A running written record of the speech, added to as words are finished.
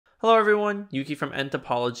Hello everyone, Yuki from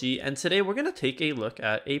nTopology, and today we're going to take a look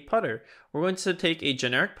at a putter. We're going to take a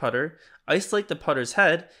generic putter, isolate the putter's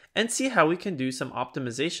head, and see how we can do some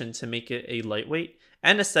optimization to make it a lightweight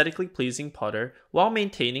and aesthetically pleasing putter while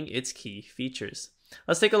maintaining its key features.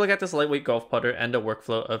 Let's take a look at this lightweight golf putter and the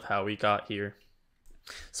workflow of how we got here.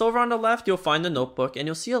 So over on the left, you'll find the notebook and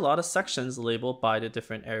you'll see a lot of sections labeled by the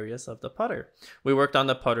different areas of the putter. We worked on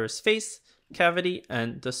the putter's face, cavity,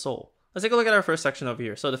 and the sole. Let's take a look at our first section over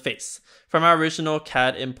here. So the face. From our original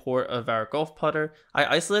CAD import of our golf putter, I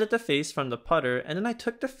isolated the face from the putter and then I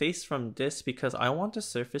took the face from this because I want the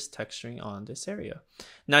surface texturing on this area.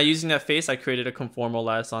 Now using that face, I created a conformal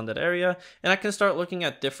lattice on that area and I can start looking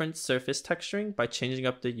at different surface texturing by changing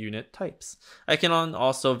up the unit types. I can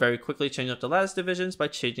also very quickly change up the lattice divisions by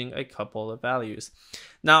changing a couple of values.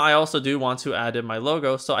 Now I also do want to add in my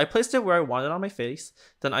logo, so I placed it where I wanted on my face,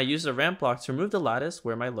 then I used a ramp block to remove the lattice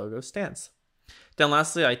where my logo stands. Then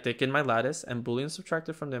lastly, I thickened my lattice and boolean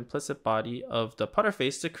subtracted from the implicit body of the putter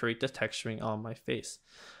face to create the texturing on my face.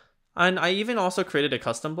 And I even also created a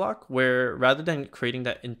custom block where rather than creating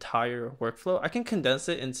that entire workflow, I can condense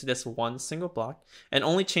it into this one single block and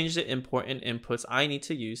only change the important inputs I need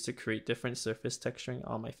to use to create different surface texturing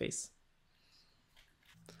on my face.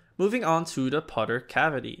 Moving on to the putter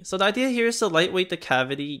cavity. So the idea here is to lightweight the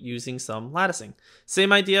cavity using some latticing.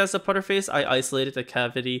 Same idea as the putter face, I isolated the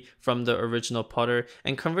cavity from the original putter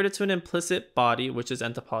and converted to an implicit body, which is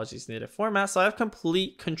nTopology's native format, so I have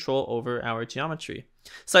complete control over our geometry.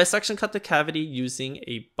 So I section cut the cavity using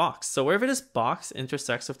a box. So wherever this box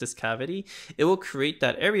intersects with this cavity, it will create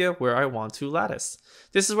that area where I want to lattice.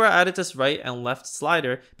 This is where I added this right and left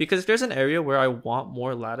slider because if there's an area where I want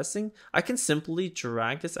more latticing, I can simply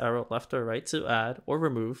drag this arrow left or right to add or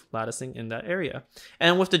remove latticing in that area.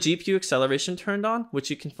 And with the GPU acceleration turned on, which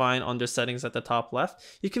you can find under settings at the top left,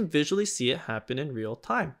 you can visually see it happen in real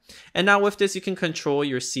time. And now with this, you can control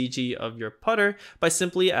your CG of your putter by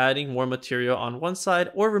simply adding more material on one side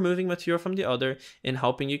or removing material from the other in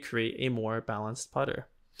helping you create a more balanced putter.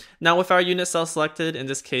 Now with our unit cell selected, in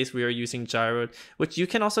this case we are using gyro, which you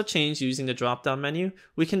can also change using the drop down menu.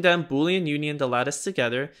 We can then boolean union the lattice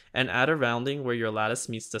together and add a rounding where your lattice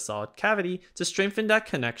meets the solid cavity to strengthen that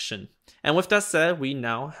connection. And with that said, we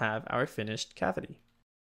now have our finished cavity.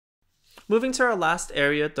 Moving to our last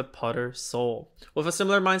area, the putter sole. With a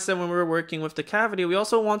similar mindset when we were working with the cavity, we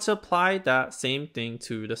also want to apply that same thing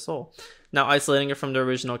to the sole. Now isolating it from the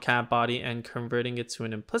original CAD body and converting it to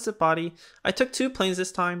an implicit body, I took two planes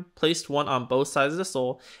this time, placed one on both sides of the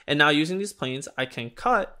sole, and now using these planes, I can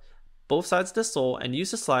cut both sides of the sole and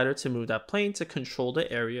use the slider to move that plane to control the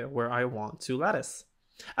area where I want to lattice.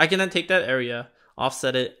 I can then take that area,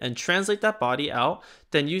 offset it, and translate that body out,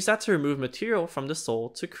 then use that to remove material from the sole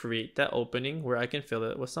to create that opening where I can fill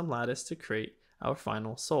it with some lattice to create our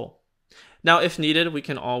final sole. Now if needed, we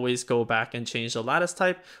can always go back and change the lattice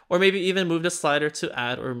type, or maybe even move the slider to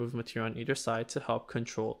add or remove material on either side to help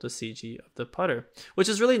control the CG of the putter, which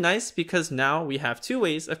is really nice because now we have two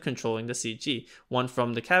ways of controlling the CG, one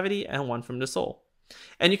from the cavity and one from the sole.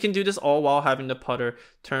 And you can do this all while having the putter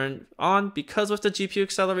turned on because with the GPU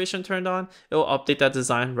acceleration turned on, it will update that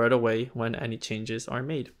design right away when any changes are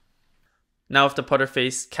made. Now with the putter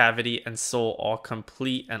face, cavity, and sole all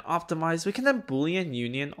complete and optimized, we can then boolean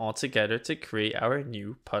union all together to create our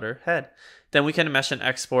new putter head. Then we can mesh and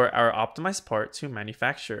export our optimized part to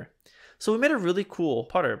manufacture. So we made a really cool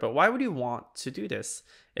putter, but why would you want to do this?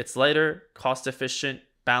 It's lighter, cost efficient,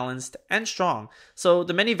 balanced, and strong. So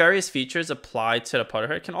the many various features applied to the putter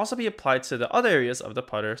head can also be applied to the other areas of the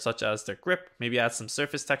putter, such as the grip, maybe add some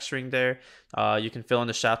surface texturing there. You can fill in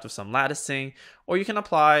the shaft with some latticing, or you can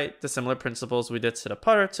apply the similar principles we did to the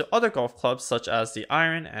putter to other golf clubs, such as the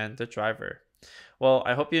iron and the driver. Well,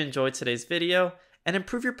 I hope you enjoyed today's video and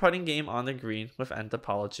improve your putting game on the green with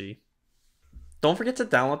nTopology. Don't forget to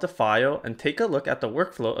download the file and take a look at the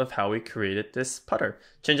workflow of how we created this putter.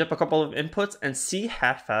 Change up a couple of inputs and see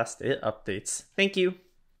how fast it updates. Thank you.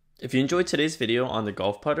 If you enjoyed today's video on the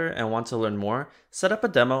golf putter and want to learn more, set up a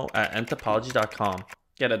demo at nTopology.com.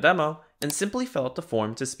 Get a demo and simply fill out the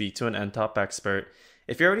form to speak to an nTop expert.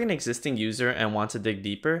 If you're already an existing user and want to dig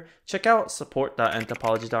deeper, check out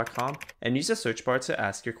support.nTopology.com and use the search bar to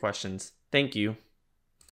ask your questions. Thank you.